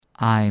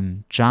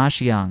I'm Josh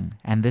Young,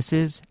 and this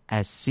is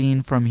As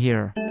Seen From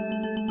Here.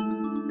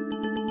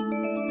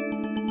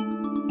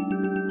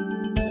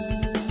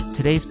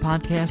 Today's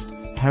podcast,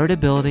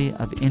 Heritability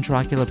of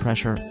Intraocular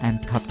Pressure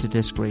and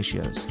Cup-to-Disc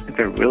Ratios.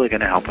 They're really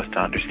going to help us to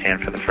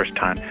understand for the first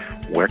time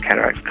where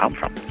cataracts come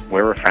from,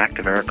 where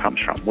refractive error comes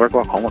from, where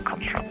glaucoma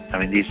comes from. I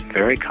mean, these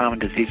very common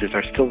diseases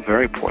are still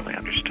very poorly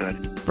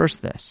understood.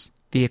 First this.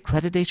 The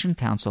Accreditation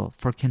Council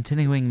for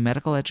Continuing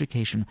Medical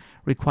Education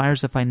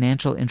requires a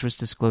financial interest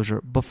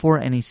disclosure before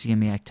any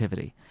CME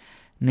activity.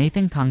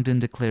 Nathan Congdon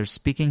declares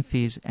speaking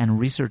fees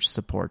and research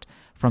support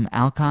from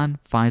Alcon,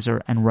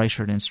 Pfizer, and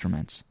Reichert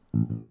Instruments.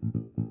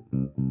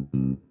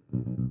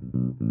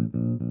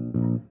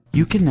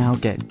 You can now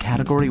get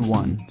Category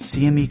 1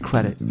 CME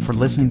credit for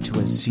listening to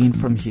As Seen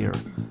From Here.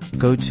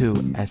 Go to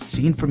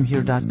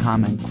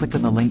asseenfromhere.com and click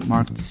on the link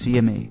marked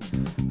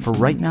CME. For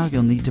right now,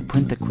 you'll need to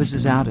print the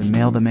quizzes out and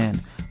mail them in.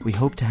 We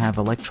hope to have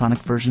electronic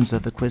versions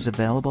of the quiz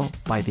available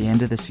by the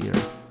end of this year.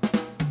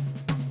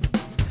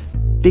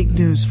 Big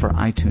news for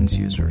iTunes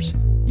users.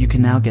 You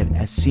can now get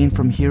As Seen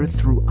From Here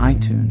through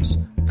iTunes.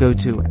 Go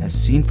to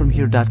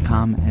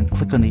asseenfromhere.com and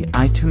click on the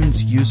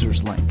iTunes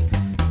users link.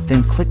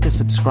 Then click the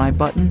subscribe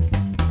button,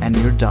 and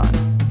you're done.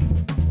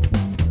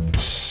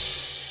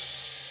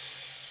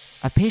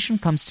 A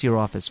patient comes to your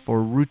office for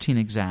a routine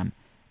exam,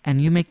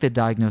 and you make the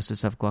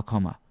diagnosis of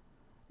glaucoma.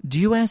 Do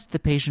you ask the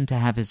patient to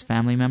have his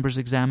family members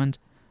examined?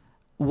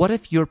 What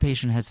if your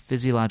patient has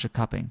physiologic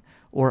cupping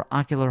or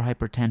ocular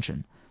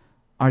hypertension?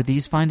 Are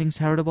these findings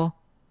heritable?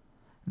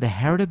 The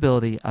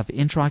heritability of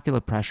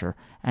intraocular pressure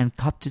and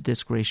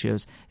cup-to-disc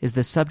ratios is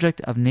the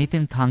subject of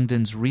Nathan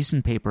Congdon's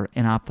recent paper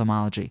in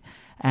Ophthalmology,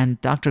 and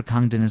Dr.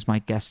 Congdon is my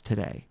guest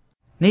today.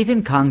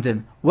 Nathan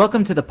Congdon,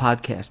 welcome to the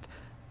podcast.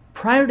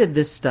 Prior to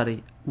this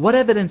study, what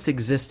evidence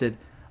existed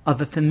of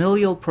a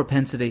familial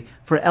propensity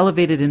for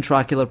elevated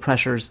intraocular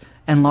pressures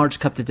and large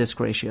cup-to-disc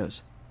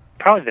ratios?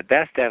 Probably the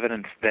best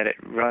evidence that it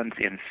runs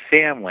in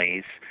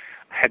families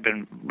had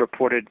been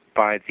reported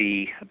by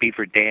the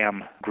Beaver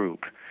Dam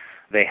group.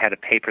 They had a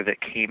paper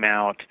that came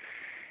out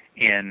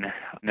in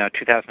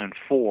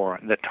 2004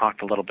 that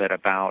talked a little bit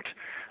about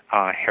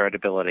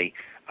heritability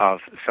of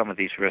some of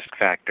these risk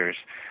factors.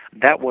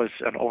 That was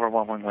an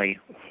overwhelmingly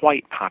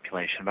white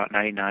population, about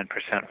 99%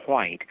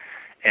 white,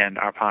 and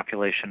our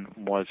population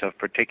was of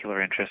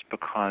particular interest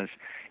because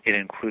it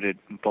included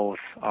both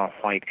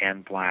white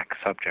and black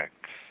subjects.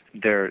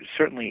 There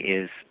certainly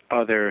is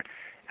other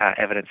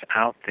evidence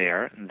out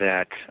there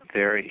that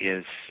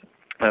there's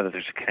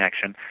a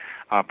connection.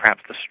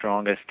 Perhaps the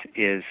strongest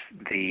is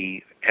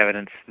the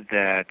evidence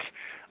that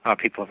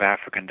people of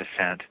African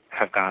descent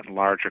have got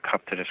larger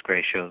cup-to-disc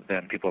ratio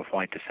than people of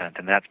white descent,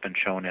 and that's been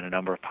shown in a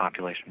number of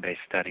population-based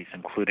studies,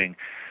 including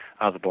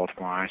the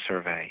Baltimore Eye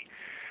Survey.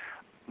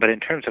 But in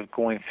terms of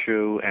going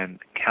through and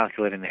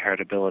calculating the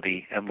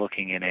heritability and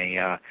looking in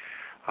a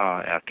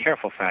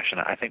careful fashion,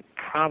 I think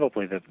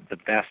probably the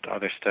best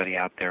other study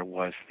out there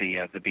was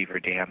the Beaver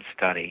Dam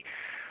study.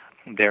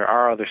 There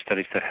are other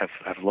studies that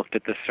have looked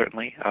at this,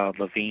 certainly.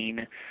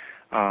 Levine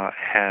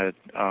had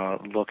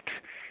looked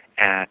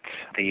at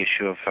the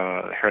issue of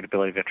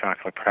heritability of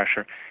intraocular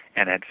pressure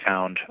and had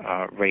found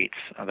rates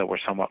that were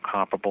somewhat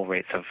comparable,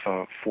 rates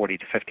of 40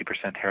 to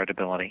 50%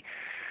 heritability.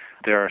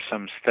 There are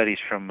some studies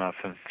from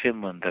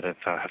Finland that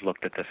have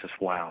looked at this as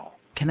well.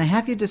 Can I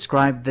have you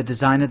describe the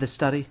design of the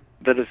study?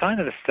 The design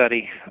of the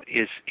study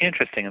is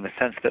interesting in the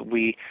sense that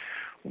we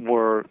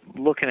were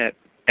looking at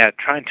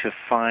trying to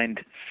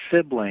find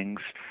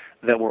siblings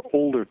that were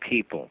older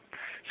people.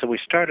 So we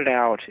started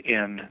out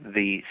in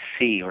the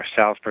C, or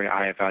Salisbury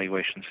Eye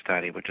Evaluation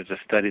Study, which is a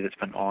study that's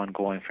been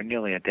ongoing for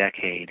nearly a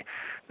decade,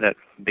 that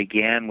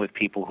began with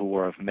people who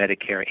were of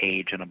Medicare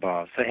age and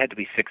above. So they had to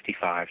be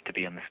 65 to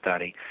be in the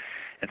study.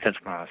 And since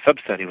a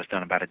sub-study was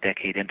done about a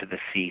decade into the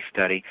C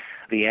study,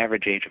 the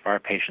average age of our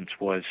patients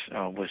was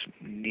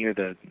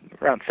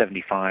around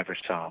 75 or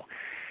so.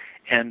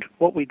 And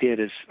what we did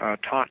is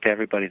talk to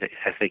everybody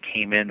as they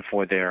came in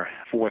for their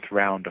fourth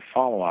round of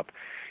follow-up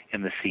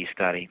in the C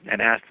study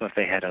and asked them if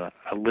they had a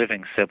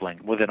living sibling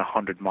within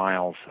 100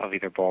 miles of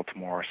either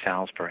Baltimore or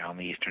Salisbury on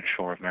the eastern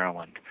shore of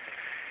Maryland.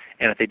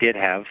 And if they did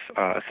have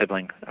a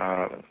sibling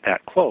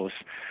that close,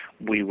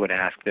 we would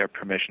ask their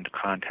permission to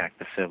contact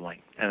the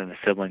sibling. And then the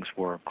siblings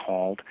were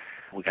called.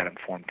 We got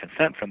informed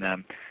consent from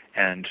them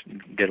and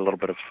did a little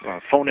bit of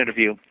phone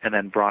interview and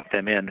then brought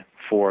them in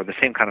for the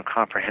same kind of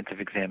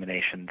comprehensive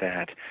examination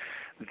that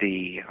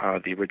the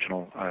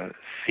original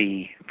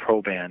C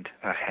proband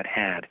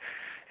had.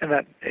 And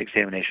that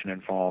examination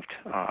involved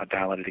a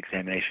dilated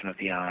examination of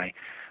the eye,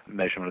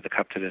 measurement of the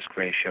cup-to-disc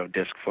ratio,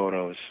 disc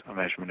photos, a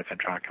measurement of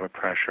intraocular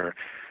pressure,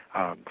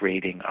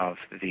 grading of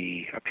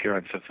the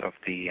appearance of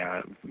the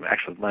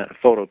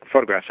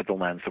photographs of the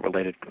lens that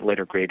were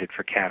later graded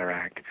for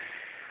cataract,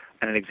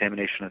 and an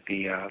examination of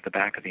the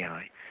back of the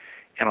eye.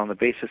 And on the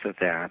basis of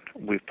that,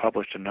 we've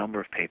published a number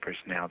of papers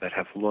now that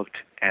have looked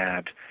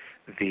at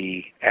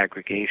the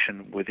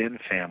aggregation within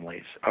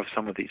families of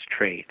some of these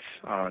traits,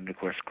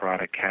 nuclear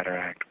sclerotic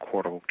cataract,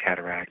 cortical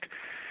cataract,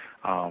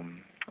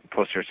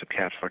 posterior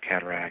subcapsular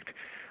cataract,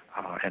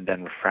 and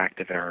then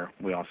refractive error.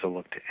 We also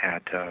looked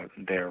at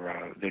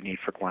their need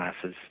for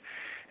glasses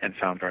and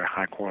found very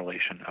high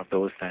correlation of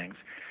those things.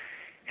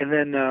 And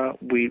then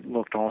we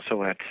looked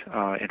also at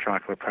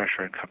intraocular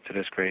pressure and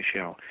cup-to-disc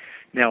ratio.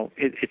 Now,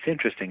 it's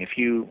interesting. If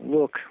you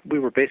look, we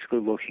were basically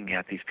looking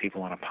at these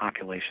people on a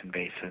population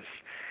basis.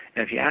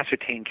 And if you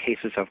ascertain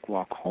cases of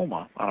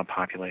glaucoma on a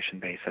population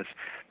basis,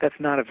 that's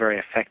not a very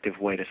effective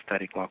way to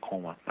study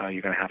glaucoma.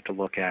 You're going to have to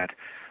look at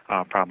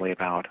probably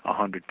about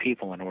 100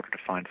 people in order to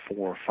find 4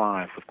 or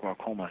 5 with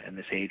glaucoma in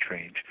this age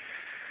range.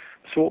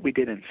 So what we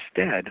did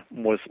instead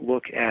was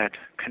look at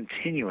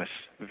continuous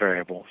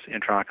variables,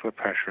 intraocular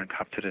pressure and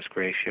cup-to-disc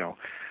ratio,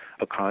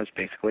 because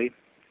basically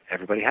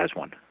everybody has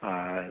one.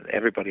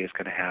 Everybody is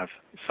going to have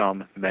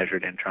some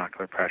measured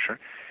intraocular pressure,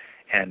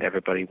 and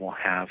everybody will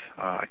have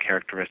a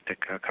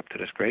characteristic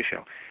cup-to-disc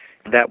ratio.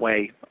 That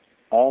way,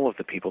 all of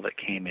the people that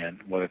came in,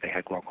 whether they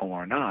had glaucoma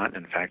or not,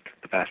 in fact,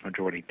 the vast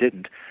majority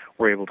didn't,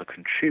 were able to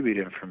contribute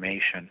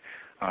information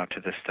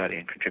to this study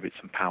and contribute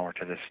some power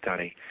to this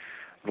study.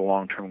 The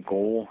long-term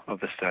goal of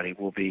the study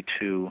will be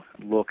to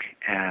look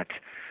at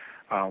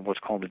what's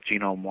called a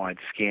genome-wide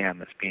scan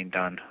that's being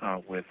done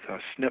with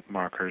SNP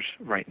markers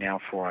right now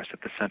for us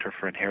at the Center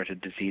for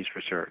Inherited Disease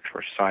Research,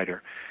 or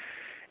CIDR.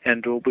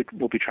 And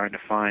we'll be trying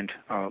to find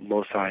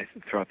loci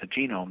throughout the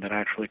genome that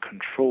actually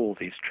control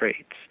these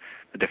traits,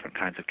 the different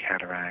kinds of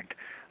cataract,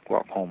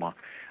 glaucoma,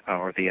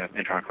 or the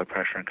intraocular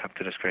pressure and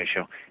cup-to-disc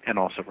ratio, and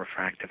also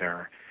refractive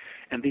error.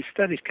 And these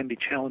studies can be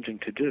challenging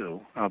to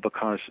do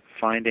because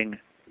finding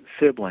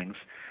siblings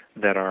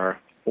that are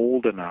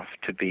old enough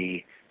to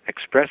be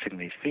expressing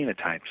these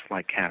phenotypes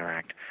like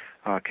cataract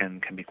can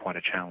be quite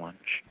a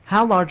challenge.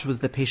 How large was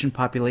the patient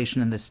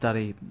population in this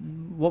study?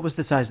 What was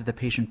the size of the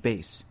patient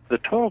base? The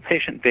total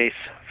patient base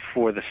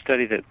for the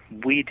study that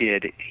we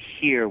did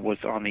here was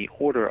on the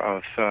order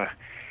of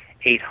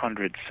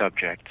 800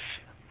 subjects,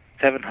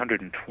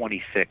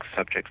 726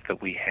 subjects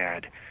that we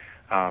had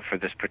for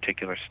this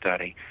particular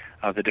study.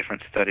 The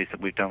different studies that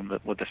we've done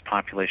with this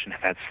population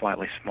have had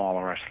slightly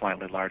smaller or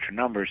slightly larger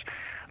numbers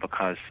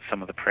because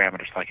some of the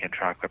parameters like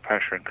intraocular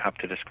pressure and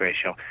cup-to-disc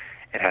ratio,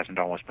 it hasn't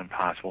always been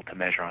possible to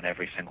measure on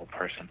every single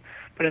person.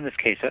 But in this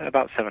case,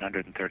 about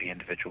 730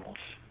 individuals.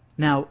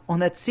 Now, on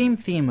that same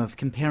theme of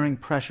comparing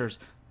pressures,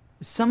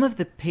 some of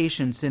the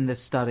patients in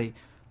this study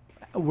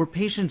were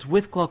patients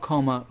with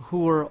glaucoma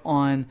who were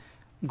on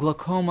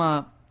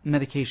glaucoma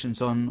medications,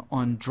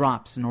 on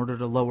drops in order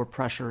to lower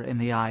pressure in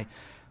the eye.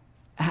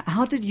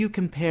 How did you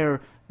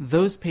compare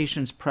those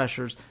patients'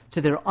 pressures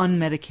to their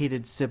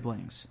unmedicated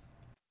siblings?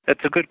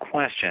 That's a good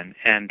question,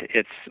 and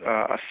it's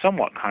a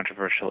somewhat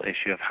controversial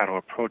issue of how to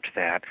approach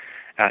that.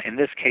 In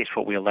this case,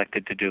 what we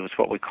elected to do is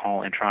what we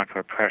call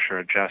intraocular pressure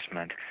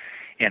adjustment.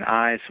 In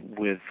eyes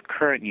with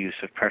current use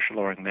of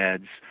pressure-lowering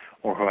meds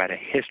or who had a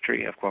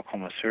history of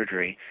glaucoma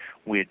surgery,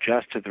 we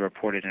adjusted the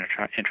reported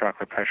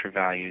intraocular pressure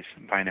values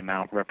by an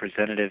amount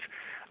representative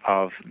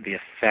of the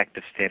effect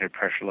of standard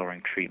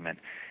pressure-lowering treatment.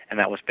 And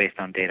that was based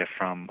on data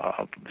from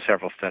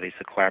several studies,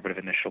 the Collaborative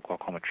Initial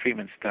Glaucoma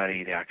Treatment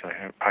Study, the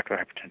Ocular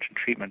Hypertension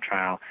Treatment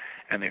Trial,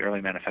 and the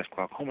Early Manifest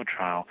Glaucoma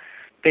Trial.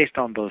 Based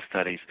on those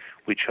studies,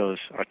 we chose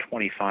a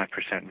 25%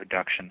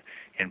 reduction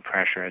in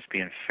pressure as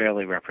being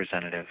fairly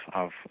representative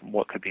of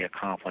what could be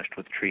accomplished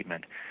with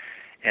treatment.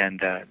 And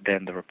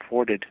then the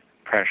reported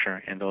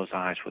pressure in those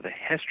eyes with a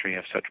history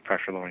of such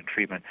pressure-lowering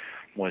treatment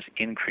was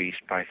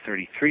increased by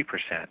 33%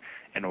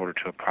 in order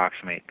to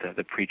approximate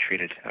the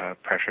pre-treated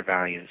pressure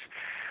values.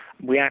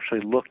 We actually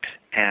looked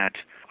at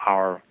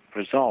our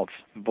results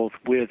both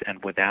with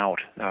and without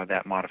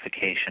that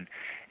modification,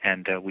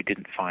 and we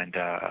didn't find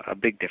a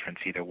big difference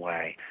either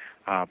way.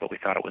 But we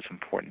thought it was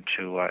important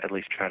to at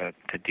least try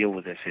to deal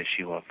with this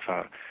issue of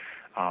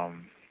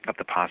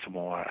the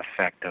possible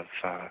effect of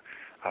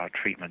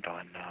treatment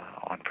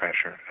on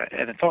pressure.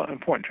 And it's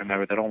important to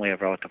remember that only a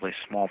relatively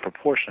small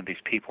proportion of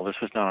these people, this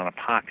was done on a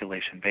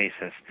population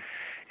basis,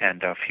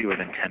 and fewer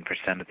than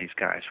 10% of these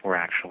guys were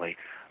actually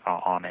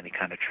on any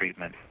kind of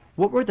treatment.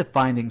 What were the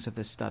findings of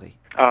this study?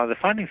 The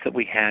findings that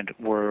we had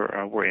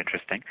were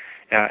interesting,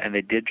 and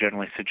they did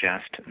generally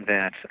suggest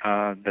that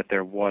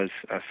there was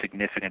a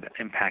significant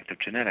impact of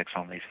genetics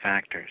on these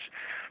factors.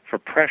 For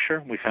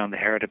pressure, we found the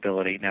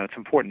heritability. Now, it's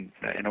important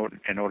in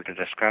order to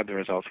describe the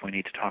results, we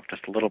need to talk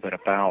just a little bit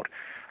about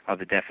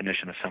the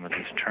definition of some of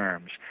these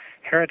terms.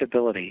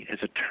 Heritability is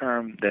a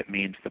term that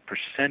means the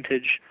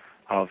percentage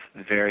of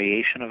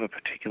variation of a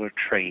particular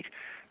trait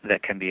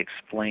that can be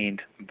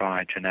explained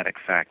by genetic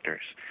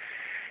factors.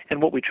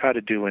 And what we try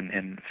to do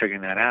in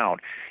figuring that out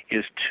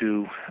is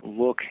to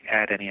look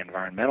at any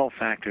environmental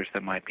factors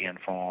that might be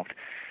involved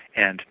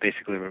and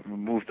basically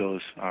remove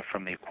those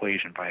from the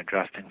equation by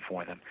adjusting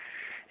for them.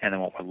 And then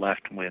what we're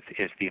left with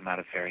is the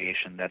amount of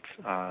variation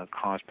that's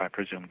caused by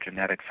presumed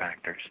genetic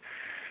factors.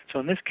 So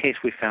in this case,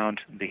 we found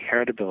the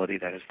heritability,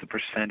 that is the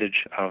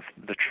percentage of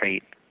the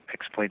trait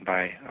explained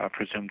by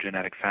presumed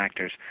genetic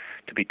factors,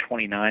 to be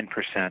 29%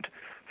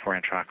 for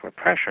intraocular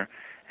pressure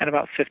and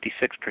about 56%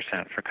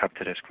 for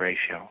cup-to-disc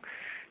ratio.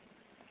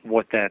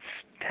 what that's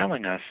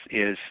telling us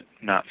is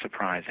not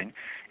surprising.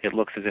 It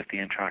looks as if the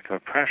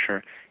intraocular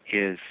pressure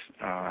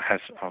has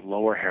a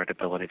lower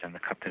heritability than the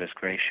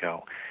cup-to-disc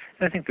ratio.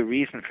 And I think the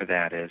reason for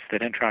that is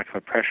that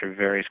intraocular pressure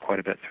varies quite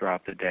a bit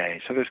throughout the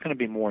day, so there's going to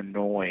be more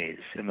noise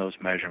in those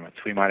measurements.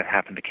 We might have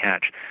happened to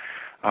catch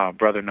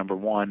brother number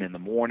one in the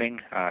morning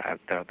at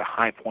the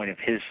high point of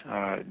his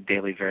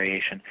daily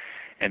variation,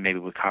 and maybe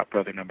we caught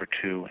brother number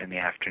two in the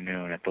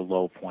afternoon at the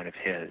low point of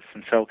his.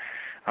 And so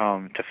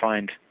to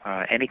find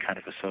any kind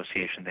of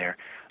association there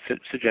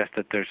suggests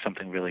that there's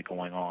something really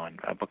going on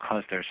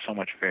because there's so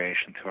much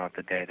variation throughout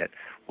the day that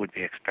would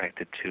be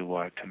expected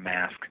to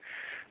mask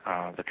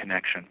the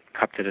connection.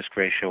 Cup-to-disc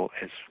ratio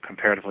is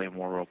comparatively a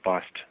more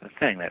robust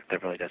thing that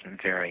really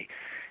doesn't vary,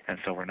 and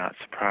so we're not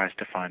surprised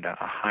to find a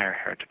higher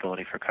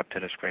heritability for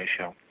cup-to-disc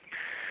ratio.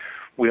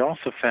 We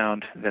also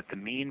found that the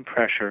mean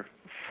pressure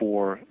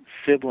for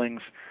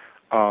siblings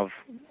of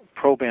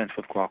probands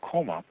with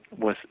glaucoma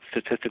was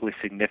statistically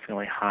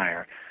significantly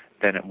higher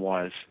than it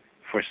was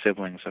for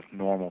siblings of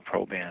normal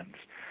probands.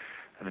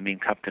 And the mean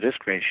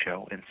cup-to-disc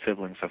ratio in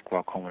siblings of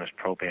glaucomatous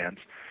probands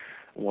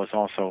was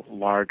also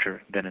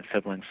larger than in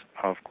siblings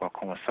of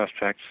glaucoma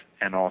suspects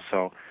and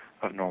also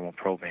of normal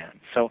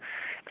probands. So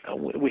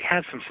we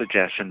had some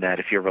suggestion that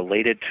if you're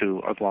related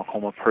to a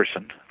glaucoma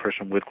person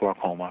with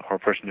glaucoma, or a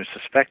person who's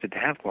suspected to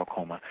have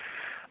glaucoma,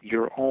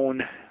 your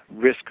own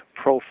risk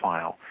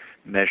profile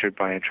measured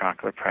by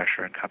intraocular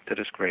pressure and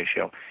cup-to-disc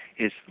ratio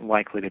is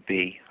likely to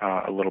be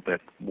a little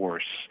bit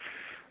worse.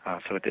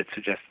 So it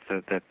suggests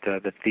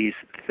that these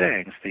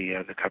things,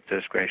 the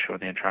cup-to-disc ratio and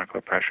the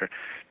intraocular pressure,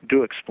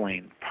 do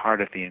explain part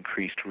of the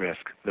increased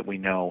risk that we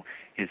know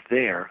is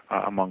there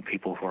among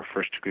people who are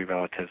first-degree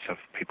relatives of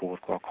people with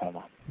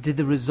glaucoma. Did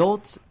the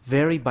results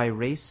vary by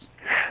race?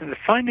 The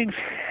findings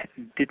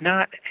did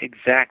not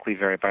exactly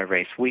vary by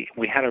race. We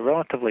had a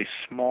relatively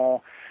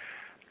small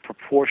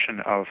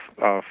proportion of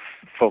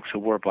folks who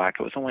were black.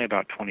 It was only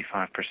about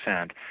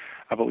 25%.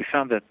 But we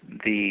found that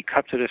the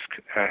cup-to-disc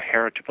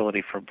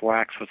heritability for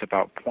blacks was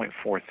about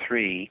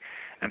 0.43,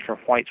 and for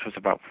whites was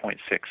about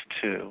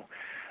 0.62.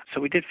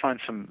 So we did find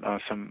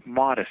some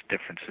modest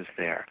differences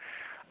there.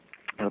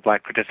 The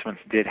black participants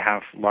did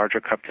have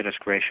larger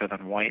cup-to-disc ratio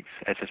than whites,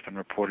 as has been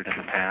reported in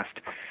the past.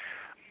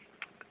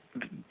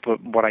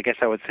 But what I guess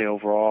I would say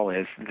overall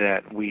is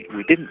that we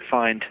didn't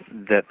find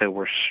that there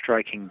were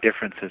striking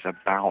differences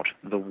about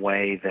the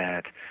way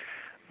that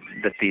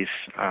these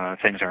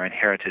things are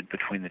inherited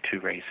between the two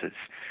races.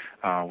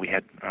 We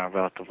had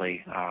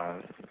relatively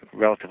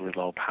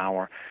low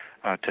power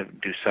to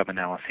do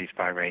sub-analyses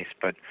by race,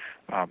 but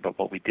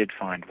what we did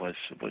find was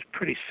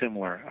pretty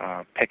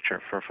similar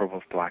picture for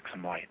both blacks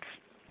and whites.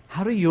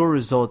 How do your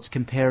results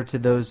compare to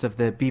those of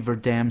the Beaver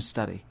Dam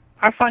study?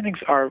 Our findings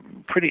are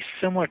pretty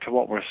similar to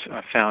what was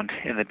found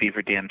in the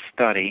Beaver Dam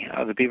study.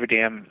 The Beaver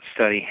Dam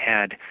study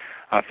had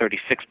 36%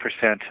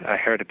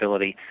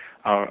 heritability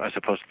as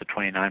opposed to the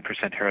 29%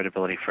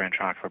 heritability for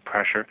intraocular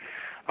pressure.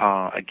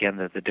 Again,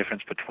 the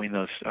difference between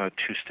those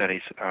two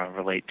studies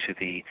relate to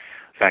the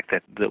fact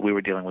that we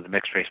were dealing with a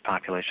mixed-race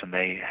population.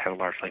 They had a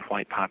largely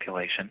white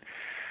population.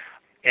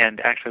 And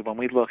actually, when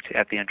we looked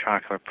at the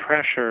intraocular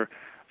pressure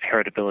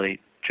heritability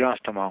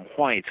just among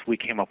whites, we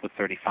came up with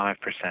 35%,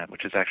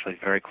 which is actually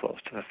very close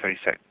to the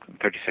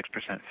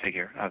 36%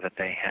 figure that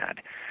they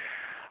had.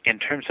 In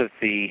terms of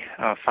the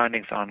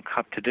findings on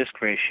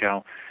cup-to-disc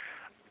ratio,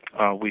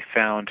 we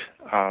found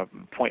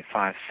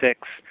 0.56,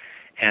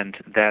 and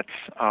that's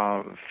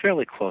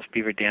fairly close.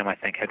 Beaver Dam, I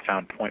think, had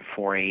found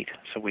 0.48,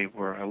 so we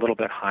were a little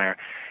bit higher.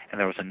 And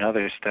there was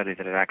another study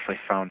that had actually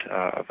found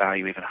a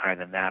value even higher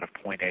than that of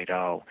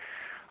 0.80.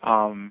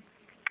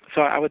 So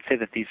I would say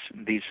that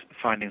these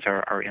findings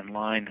are in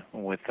line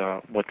with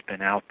what's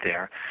been out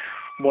there.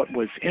 What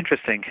was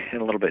interesting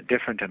and a little bit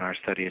different in our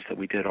study is that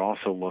we did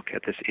also look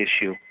at this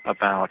issue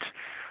about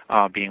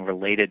being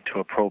related to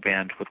a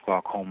proband with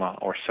glaucoma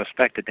or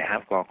suspected to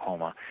have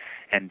glaucoma,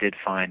 and did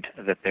find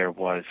that there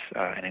was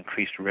an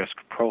increased risk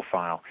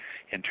profile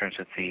in terms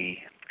of the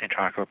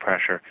intraocular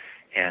pressure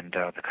and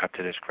the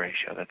cup-to-disc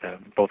ratio,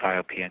 that both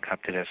IOP and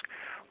cup-to-disc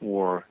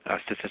were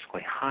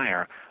statistically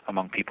higher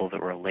among people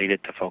that were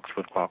related to folks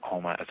with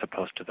glaucoma as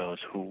opposed to those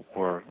who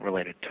were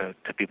related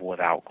to people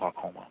without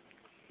glaucoma.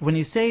 When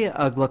you say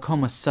a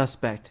glaucoma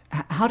suspect,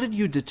 how did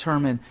you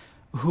determine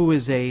who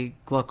is a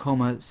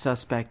glaucoma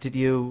suspect? Did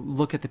you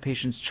look at the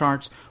patient's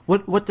charts?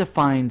 What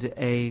defined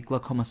a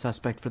glaucoma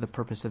suspect for the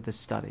purpose of this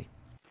study?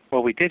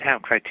 Well, we did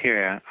have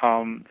criteria.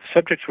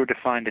 Subjects were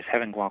defined as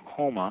having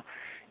glaucoma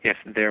if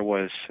there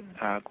was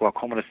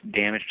glaucomatous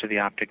damage to the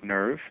optic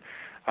nerve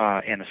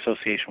in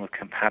association with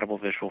compatible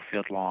visual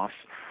field loss,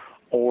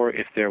 or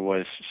if there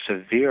was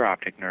severe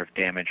optic nerve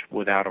damage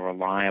without a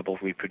reliable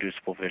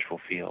reproducible visual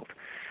field.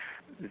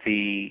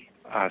 The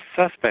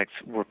suspects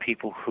were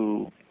people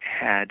who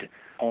had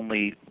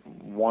only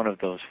one of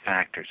those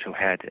factors, who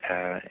had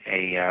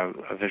a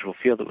visual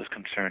field that was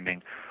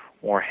concerning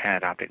or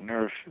had optic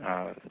nerve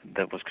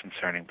that was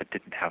concerning but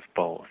didn't have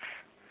both.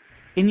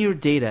 In your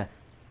data,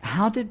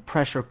 how did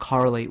pressure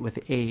correlate with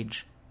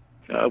age?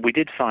 we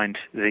did find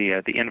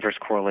the inverse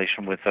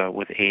correlation with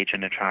age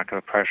and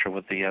intraocular pressure,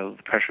 with the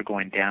pressure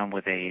going down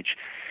with age,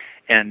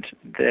 and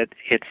that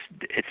it's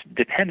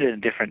dependent in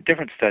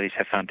different studies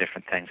have found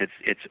different things.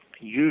 It's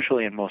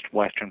usually in most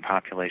Western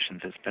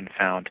populations it's been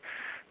found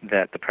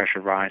that the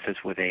pressure rises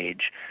with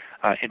age.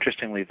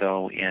 Interestingly,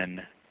 though,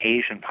 in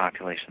Asian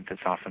populations,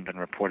 it's often been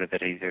reported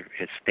that either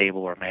it's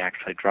stable or may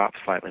actually drop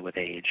slightly with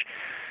age.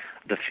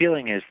 The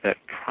feeling is that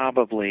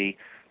probably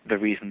the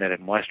reason that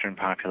in Western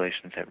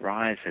populations it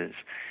rises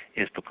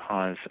is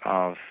because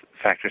of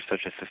factors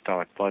such as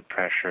systolic blood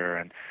pressure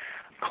and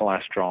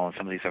cholesterol and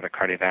some of these other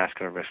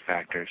cardiovascular risk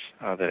factors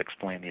that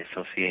explain the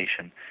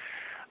association.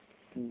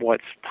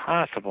 What's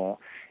possible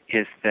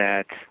is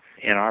that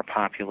in our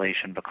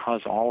population,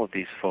 because all of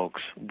these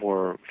folks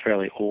were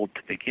fairly old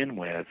to begin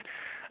with,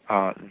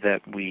 that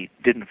we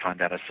didn't find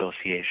that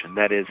association.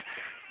 That is,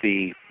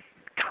 the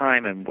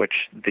time in which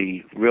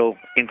the real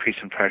increase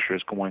in pressure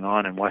is going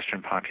on in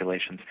Western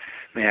populations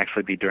may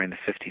actually be during the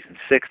 50s and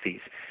 60s,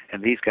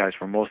 and these guys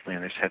were mostly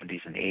in their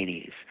 70s and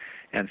 80s.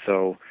 And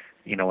so,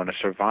 in a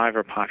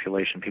survivor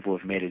population, people who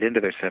have made it into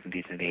their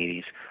 70s and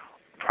 80s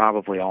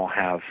probably all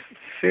have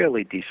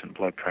fairly decent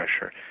blood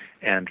pressure,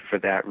 and for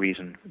that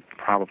reason,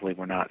 probably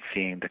we're not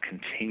seeing the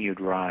continued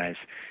rise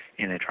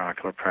in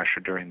intraocular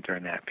pressure during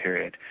that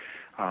period.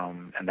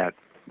 And that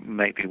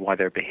might be why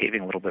they're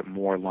behaving a little bit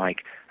more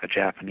like a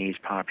Japanese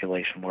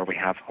population, where we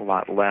have a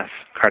lot less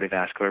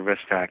cardiovascular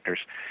risk factors,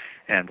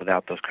 and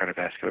without those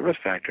cardiovascular risk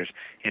factors,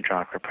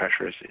 intraocular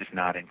pressure is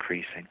not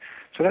increasing.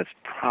 So that's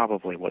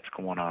probably what's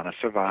going on, a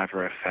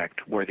survivor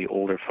effect, where the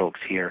older folks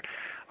here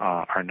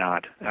are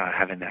not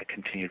having that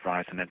continued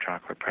rise in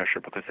intraocular pressure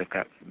because they've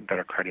got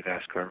better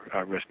cardiovascular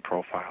risk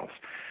profiles.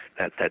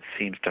 That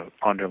seems to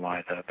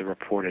underlie the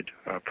reported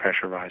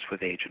pressure rise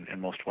with age in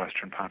most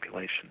Western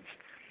populations.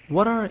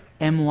 What are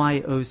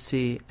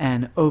MYOC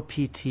and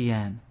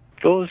OPTN?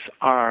 Those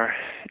are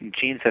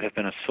genes that have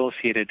been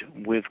associated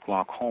with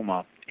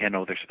glaucoma in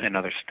other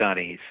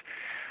studies.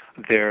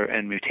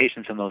 And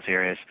mutations in those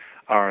areas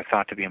are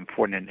thought to be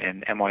important.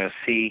 In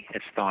MYOC,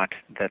 it's thought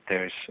that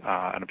there's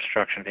an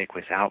obstruction of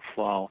aqueous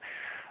outflow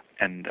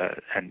and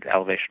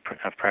elevation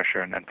of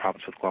pressure and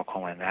problems with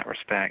glaucoma in that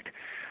respect.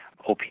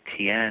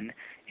 OPTN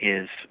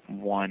is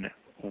one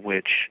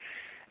which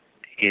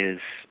is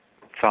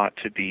thought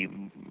to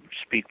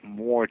speak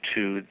more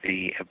to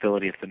the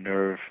ability of the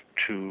nerve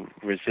to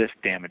resist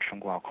damage from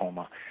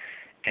glaucoma.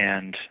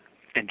 And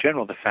in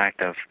general, the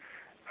fact of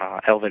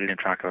elevated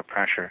intraocular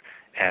pressure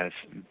as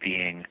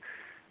being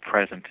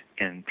present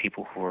in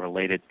people who are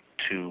related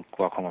to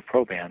glaucoma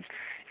probands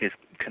is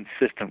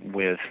consistent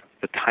with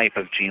the type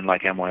of gene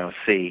like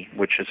MYOC,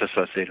 which is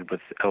associated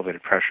with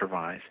elevated pressure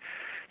rise.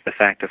 The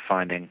fact of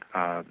finding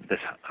this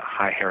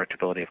high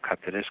heritability of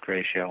cup-to-disc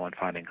ratio and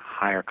finding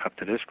higher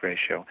cup-to-disc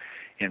ratio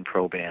in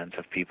probands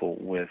of people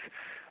with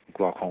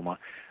glaucoma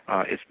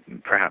is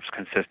perhaps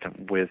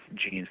consistent with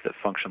genes that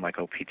function like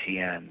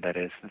OPTN, that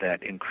is,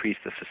 that increase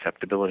the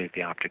susceptibility of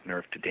the optic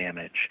nerve to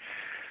damage.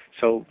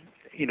 So,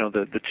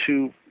 the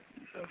two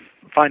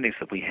findings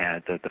that we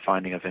had, the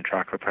finding of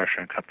intraocular pressure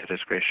and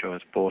cup-to-disc ratio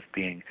as both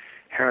being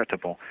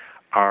heritable,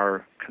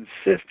 are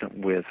consistent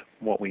with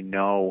what we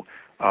know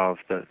of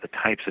the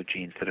types of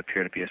genes that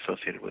appear to be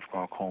associated with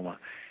glaucoma,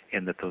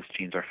 in that those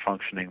genes are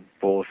functioning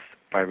both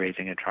by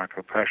raising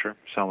intraocular pressure,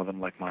 some of them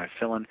like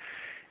myocillin,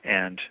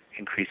 and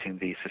increasing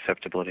the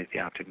susceptibility of the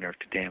optic nerve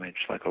to damage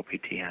like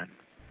OPTN.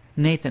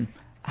 Nathan,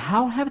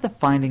 how have the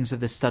findings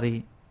of this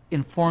study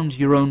informed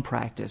your own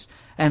practice?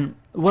 And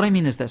what I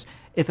mean is this: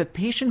 if a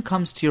patient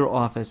comes to your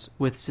office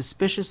with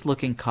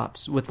suspicious-looking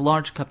cups, with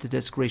large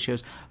cup-to-disc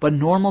ratios, but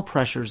normal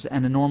pressures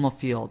and a normal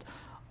field,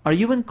 are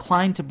you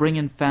inclined to bring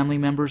in family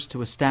members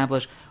to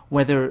establish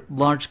whether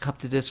large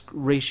cup-to-disc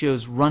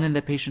ratios run in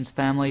the patient's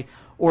family,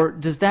 or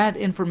does that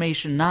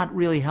information not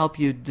really help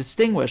you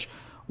distinguish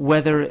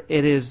whether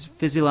it is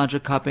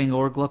physiologic cupping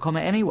or glaucoma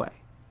anyway?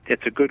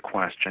 It's a good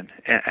question,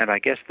 and I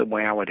guess the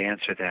way I would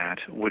answer that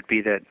would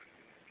be that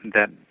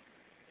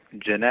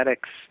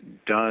genetics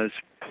does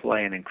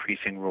play an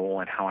increasing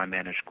role in how I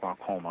manage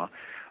glaucoma,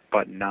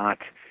 but not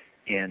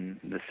in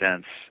the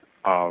sense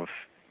of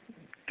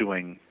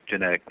doing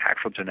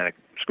actual genetic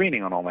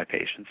screening on all my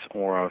patients,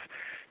 or of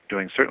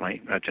doing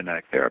certainly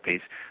genetic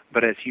therapies,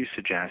 but as you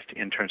suggest,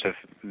 in terms of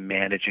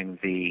managing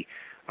the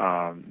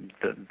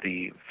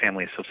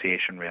family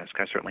association risk.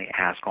 I certainly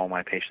ask all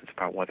my patients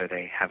about whether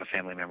they have a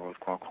family member with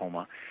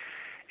glaucoma,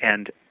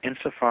 and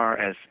insofar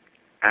as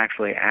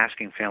actually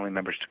asking family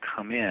members to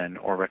come in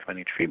or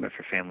recommending treatment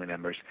for family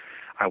members,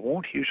 I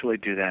won't usually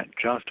do that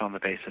just on the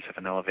basis of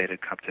an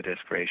elevated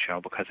cup-to-disc ratio,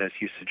 because as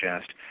you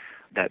suggest,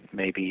 that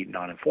may be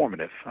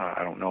non-informative.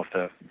 I don't know if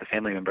the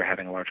family member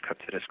having a large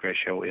cup-to-disc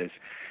ratio is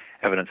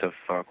evidence of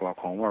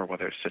glaucoma, or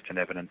whether it's just an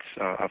evidence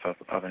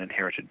of an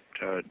inherited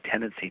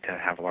tendency to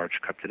have a large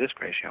cup-to-disc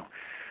ratio.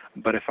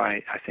 But if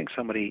I think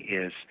somebody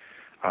is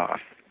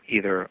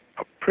either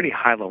a pretty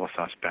high-level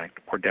suspect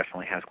or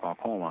definitely has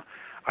glaucoma,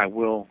 I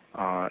will,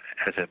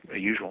 as a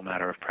usual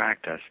matter of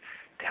practice,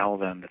 tell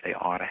them that they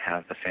ought to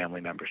have the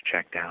family members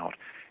checked out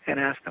and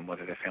ask them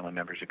whether their family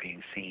members are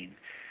being seen.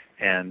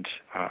 And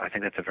I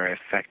think that's a very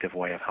effective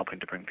way of helping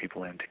to bring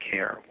people into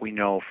care. We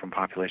know from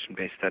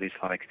population-based studies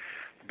like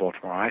the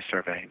Baltimore Eye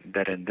Survey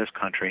that in this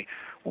country,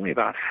 only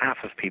about half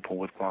of people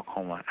with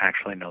glaucoma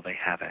actually know they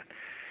have it.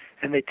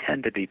 And they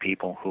tend to be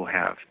people who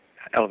have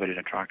elevated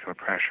intraocular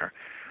pressure.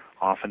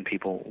 Often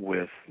people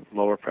with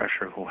lower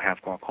pressure who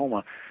have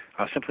glaucoma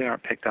simply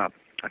aren't picked up.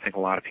 I think a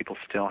lot of people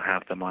still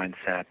have the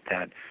mindset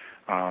that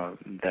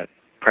that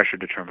pressure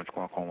determines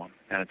glaucoma,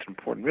 and it's an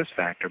important risk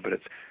factor, but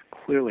it's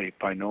clearly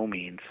by no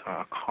means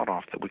a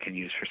cutoff that we can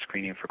use for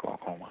screening for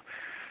glaucoma.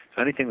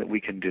 So anything that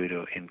we can do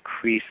to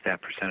increase that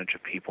percentage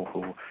of people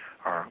who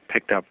are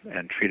picked up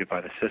and treated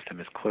by the system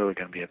is clearly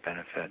going to be a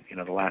benefit. You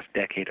know, the last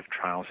decade of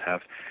trials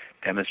have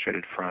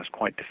demonstrated for us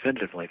quite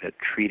definitively that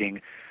treating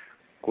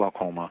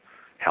glaucoma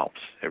helps.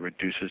 It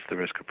reduces the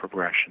risk of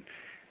progression.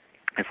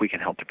 If we can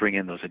help to bring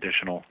in those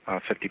additional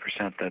 50%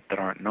 that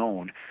aren't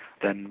known,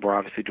 then we're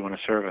obviously doing a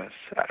service.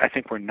 I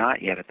think we're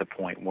not yet at the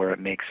point where it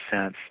makes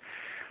sense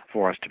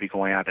for us to be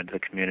going out into the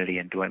community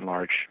and doing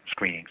large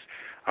screenings.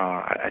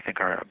 I think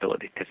our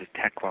ability to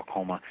detect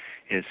glaucoma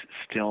is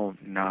still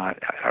not,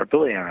 our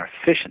ability and our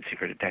efficiency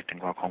for detecting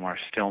glaucoma are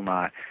still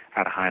not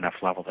at a high enough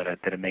level that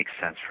it makes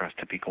sense for us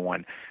to be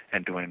going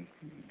and doing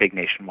big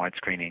nationwide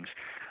screenings.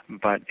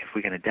 But if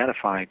we can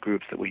identify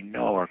groups that we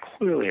know are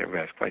clearly at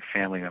risk, like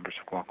family members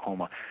of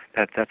glaucoma,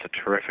 that's a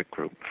terrific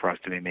group for us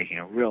to be making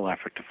a real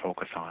effort to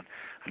focus on.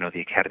 I know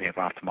the Academy of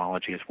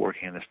Ophthalmology is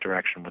working in this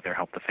direction with their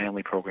Help the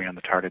Family program,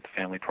 the Target the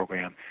Family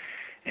program,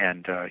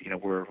 and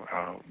we're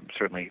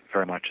certainly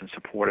very much in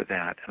support of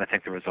that. And I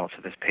think the results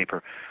of this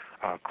paper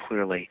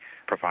clearly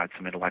provide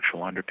some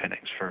intellectual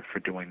underpinnings for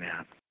doing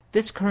that.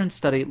 This current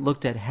study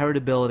looked at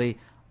heritability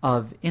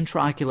of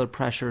intraocular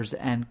pressures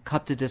and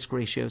cup-to-disc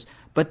ratios,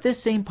 but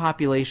this same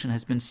population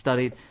has been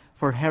studied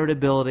for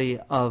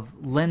heritability of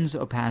lens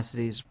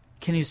opacities.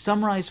 Can you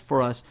summarize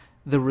for us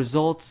the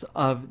results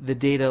of the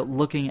data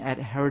looking at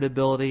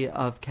heritability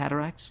of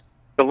cataracts?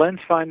 The lens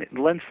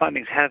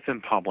findings have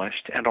been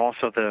published, and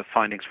also the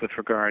findings with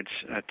regards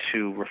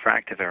to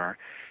refractive error.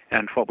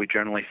 And what we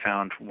generally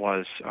found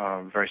was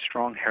very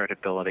strong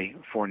heritability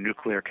for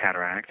nuclear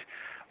cataract,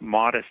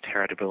 modest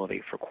heritability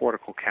for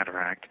cortical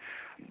cataract,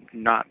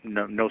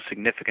 no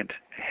significant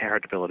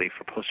heritability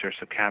for posterior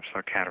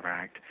subcapsular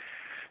cataract,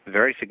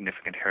 very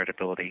significant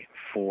heritability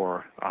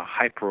for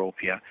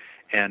hyperopia,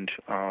 and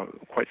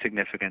quite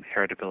significant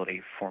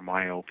heritability for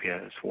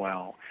myopia as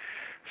well.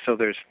 So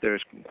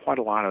there's quite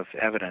a lot of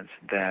evidence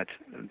that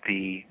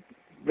the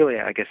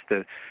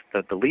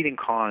leading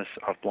cause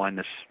of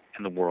blindness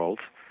in the world,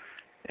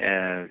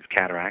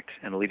 cataract,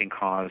 and the leading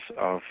cause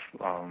of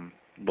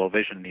low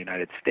vision in the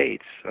United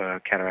States,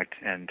 cataract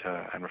and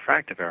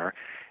refractive error,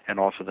 and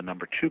also the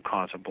number 2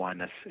 cause of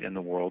blindness in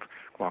the world,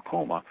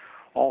 glaucoma,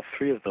 all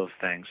three of those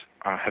things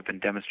have been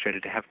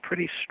demonstrated to have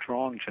pretty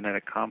strong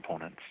genetic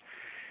components.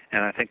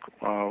 And I think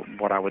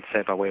what I would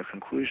say by way of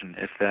conclusion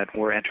is that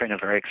we're entering a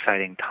very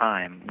exciting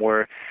time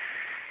where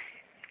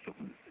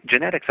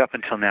genetics up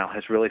until now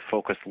has really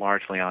focused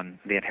largely on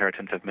the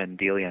inheritance of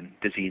Mendelian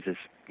diseases,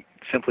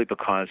 simply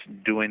because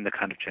doing the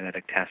kind of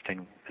genetic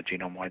testing, the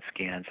genome-wide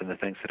scans, and the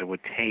things that it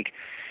would take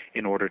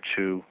in order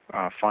to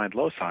find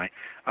loci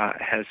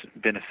has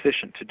been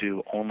efficient to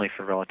do only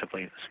for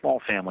relatively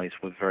small families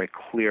with very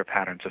clear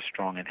patterns of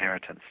strong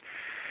inheritance.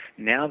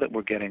 Now that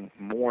we're getting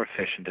more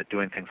efficient at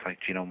doing things like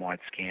genome-wide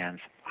scans,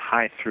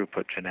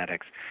 high-throughput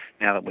genetics,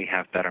 now that we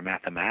have better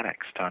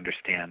mathematics to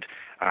understand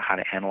how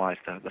to analyze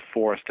the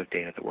forest of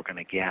data that we're going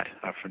to get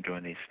from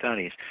doing these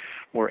studies,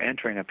 we're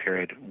entering a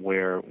period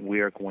where we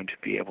are going to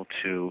be able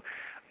to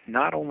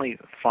not only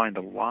find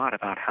a lot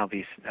about how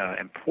these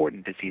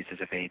important diseases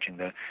of aging,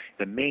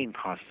 the main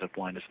causes of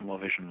blindness and low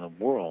vision in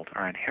the world,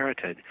 are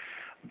inherited,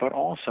 but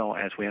also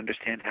as we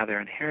understand how they're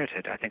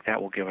inherited, I think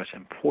that will give us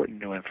important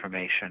new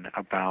information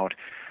about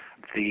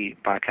the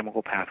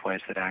biochemical pathways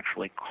that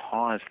actually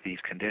cause these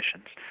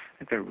conditions. I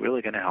think they're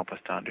really going to help us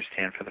to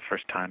understand for the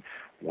first time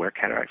where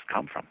cataracts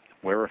come from,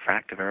 where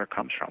refractive error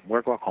comes from,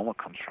 where glaucoma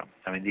comes from.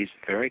 I mean, these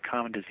very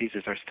common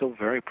diseases are still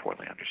very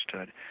poorly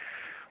understood.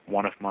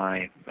 One of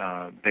my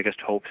biggest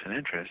hopes and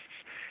interests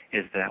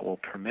is that will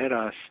permit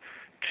us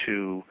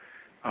to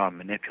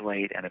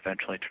manipulate and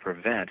eventually to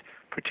prevent,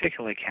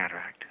 particularly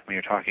cataract. When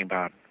you're talking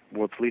about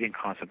world's leading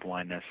cause of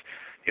blindness,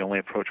 the only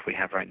approach we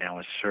have right now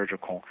is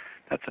surgical.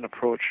 That's an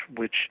approach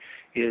which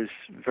is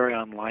very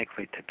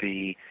unlikely to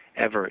be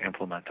ever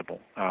implementable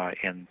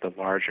in the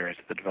large areas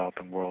of the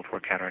developing world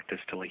where cataract is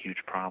still a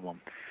huge problem.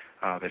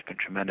 There's been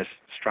tremendous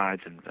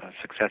strides and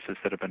successes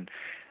that have been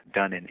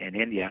done in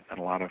India, and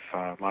a lot of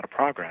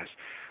progress.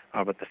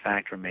 But the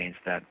fact remains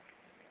that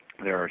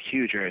there are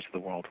huge areas of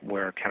the world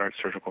where cataract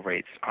surgical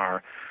rates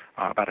are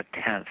about a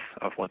tenth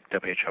of what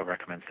WHO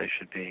recommends they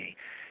should be.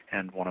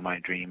 And one of my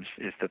dreams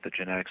is that the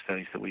genetic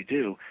studies that we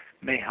do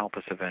may help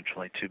us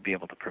eventually to be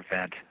able to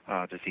prevent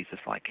diseases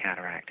like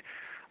cataract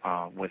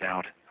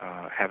without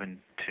having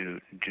to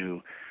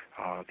do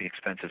the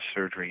expensive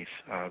surgeries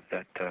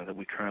that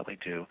we currently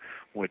do,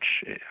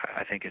 which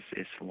I think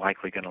is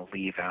likely going to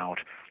leave out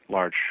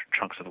large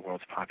chunks of the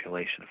world's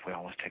population if we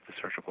always take the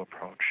surgical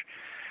approach.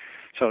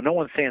 So no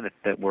one's saying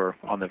that we're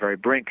on the very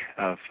brink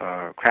of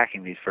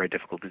cracking these very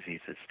difficult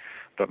diseases,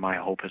 but my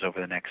hope is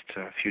over the next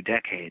few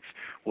decades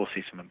we'll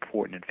see some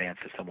important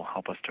advances that will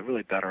help us to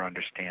really better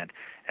understand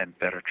and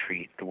better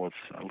treat the world's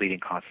leading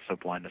causes of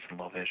blindness and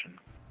low vision.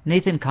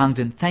 Nathan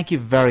Congdon, thank you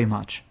very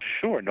much.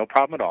 Sure, no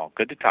problem at all.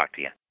 Good to talk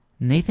to you.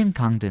 Nathan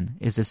Congdon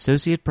is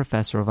Associate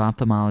Professor of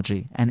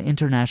Ophthalmology and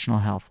International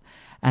Health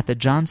at the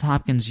Johns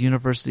Hopkins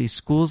University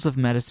Schools of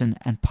Medicine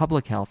and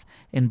Public Health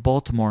in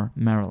Baltimore,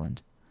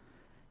 Maryland.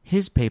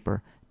 His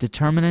paper,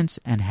 Determinants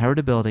and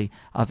Heritability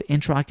of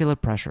Intraocular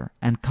Pressure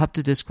and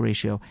Cup-to-Disc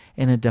Ratio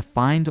in a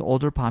Defined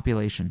Older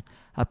Population,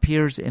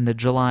 appears in the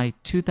July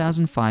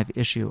 2005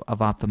 issue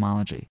of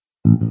Ophthalmology.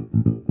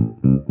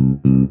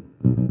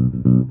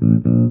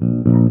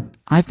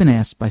 I've been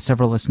asked by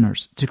several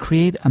listeners to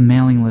create a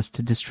mailing list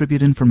to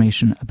distribute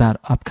information about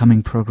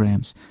upcoming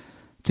programs.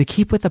 To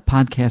keep with the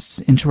podcast's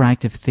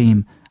interactive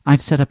theme,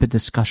 I've set up a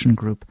discussion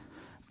group.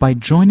 By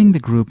joining the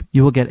group,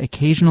 you will get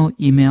occasional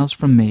emails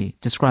from me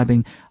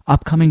describing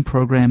upcoming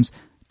programs,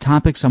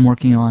 topics I'm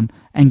working on,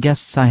 and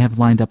guests I have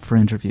lined up for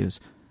interviews.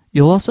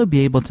 You'll also be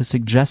able to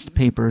suggest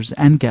papers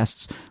and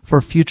guests for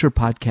future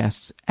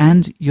podcasts,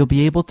 and you'll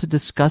be able to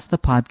discuss the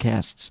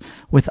podcasts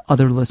with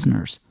other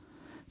listeners.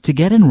 To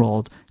get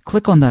enrolled,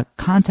 click on the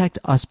Contact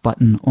Us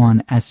button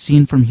on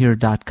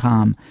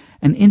asseenfromhere.com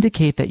and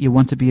indicate that you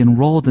want to be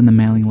enrolled in the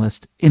mailing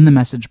list in the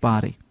message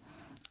body.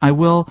 I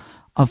will,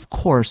 of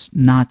course,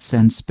 not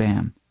send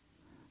spam.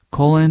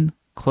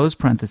 (close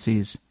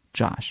parentheses)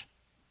 Josh.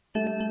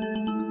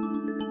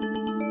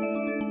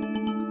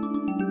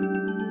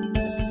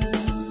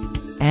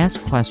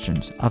 Ask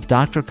questions of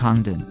Dr.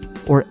 Congdon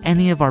or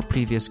any of our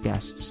previous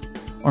guests,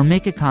 or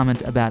make a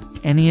comment about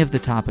any of the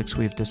topics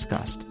we've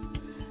discussed.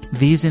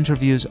 These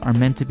interviews are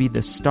meant to be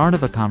the start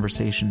of a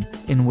conversation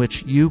in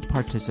which you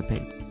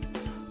participate.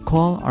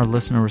 Call our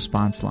listener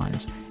response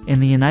lines. In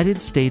the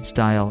United States,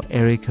 dial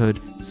area code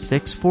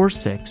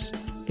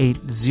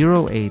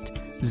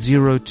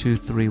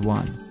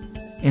 646-808-0231.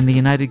 In the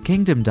United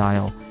Kingdom,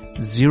 dial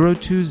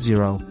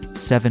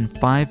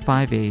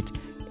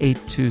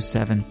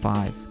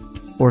 020-7558-8275.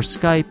 Or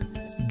Skype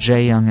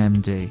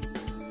jyoungmd.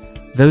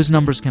 Those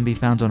numbers can be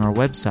found on our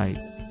website,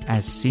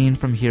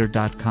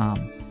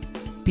 asseenfromhere.com.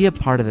 Be a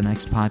part of the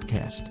next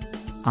podcast.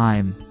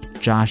 I'm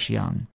Josh Young.